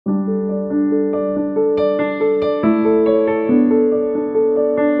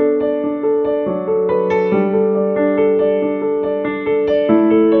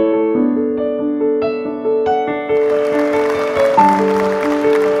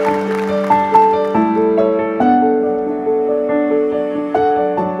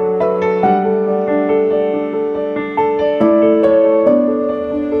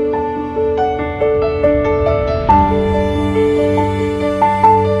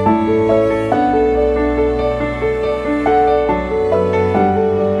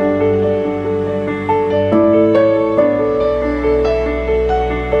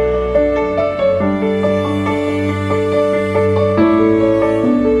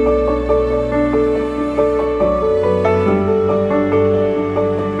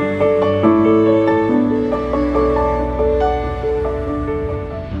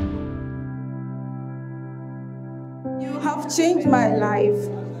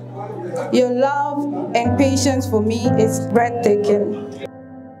Your love and patience for me is breathtaking.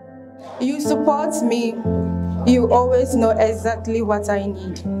 You support me. You always know exactly what I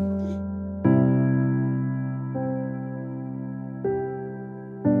need.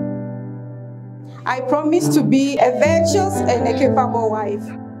 I promise to be a virtuous and a capable wife.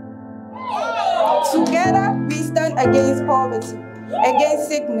 Together, we stand against poverty, against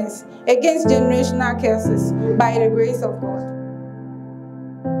sickness, against generational curses, by the grace of God.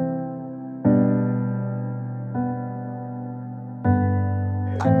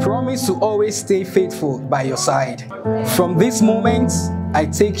 I promise to always stay faithful by your side. From this moment, I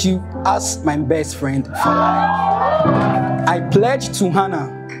take you as my best friend for life. I pledge to Hannah,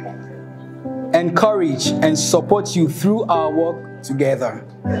 encourage and support you through our work together.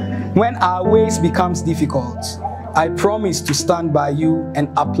 When our ways becomes difficult, I promise to stand by you and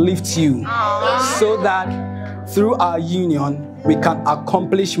uplift you so that through our union, we can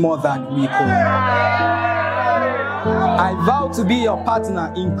accomplish more than we could. I vow to be your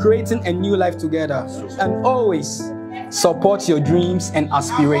partner in creating a new life together and always support your dreams and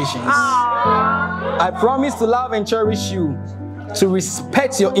aspirations. I promise to love and cherish you, to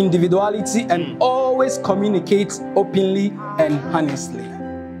respect your individuality and always communicate openly and honestly.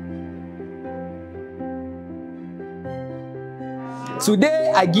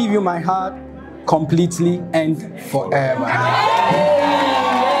 Today, I give you my heart completely and forever.